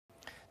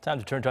Time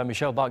to turn to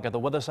Michelle back at the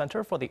Weather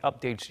Center for the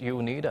updates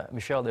you need.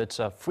 Michelle, it's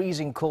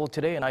freezing cold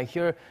today, and I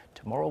hear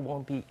tomorrow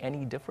won't be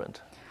any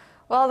different.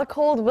 Well, the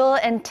cold will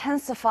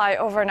intensify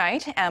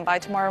overnight, and by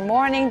tomorrow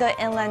morning,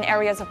 the inland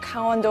areas of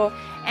Gangwon-do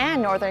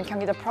and northern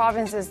Gyeonggi, the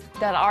provinces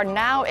that are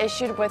now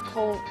issued with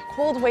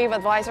cold wave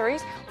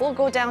advisories, will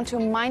go down to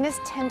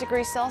 -10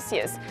 degrees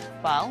Celsius,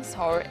 while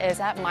Seoul is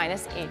at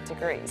 -8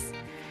 degrees.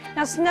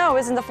 Now, snow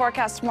is in the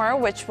forecast tomorrow,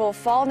 which will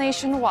fall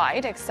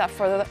nationwide, except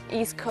for the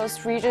east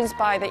coast regions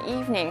by the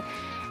evening.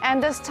 And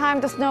this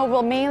time, the snow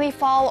will mainly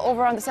fall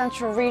over on the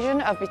central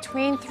region of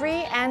between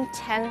 3 and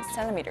 10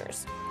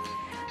 centimeters.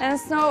 And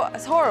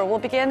Seoul will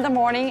begin the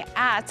morning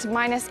at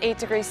 -8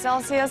 degrees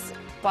Celsius,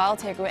 while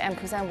Daegu and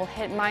Busan will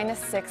hit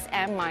 -6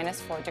 and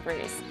 -4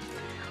 degrees.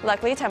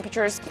 Luckily,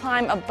 temperatures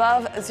climb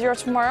above zero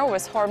tomorrow,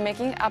 with Seoul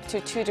making up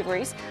to 2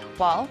 degrees,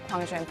 while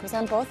Gwangju and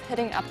Busan both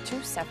hitting up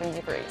to 7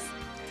 degrees.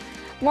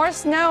 More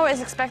snow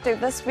is expected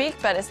this week,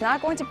 but it's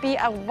not going to be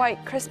a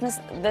white Christmas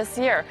this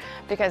year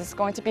because it's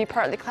going to be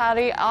partly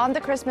cloudy on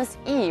the Christmas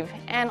Eve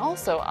and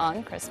also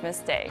on Christmas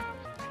Day.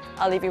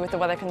 I'll leave you with the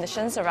weather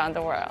conditions around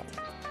the world.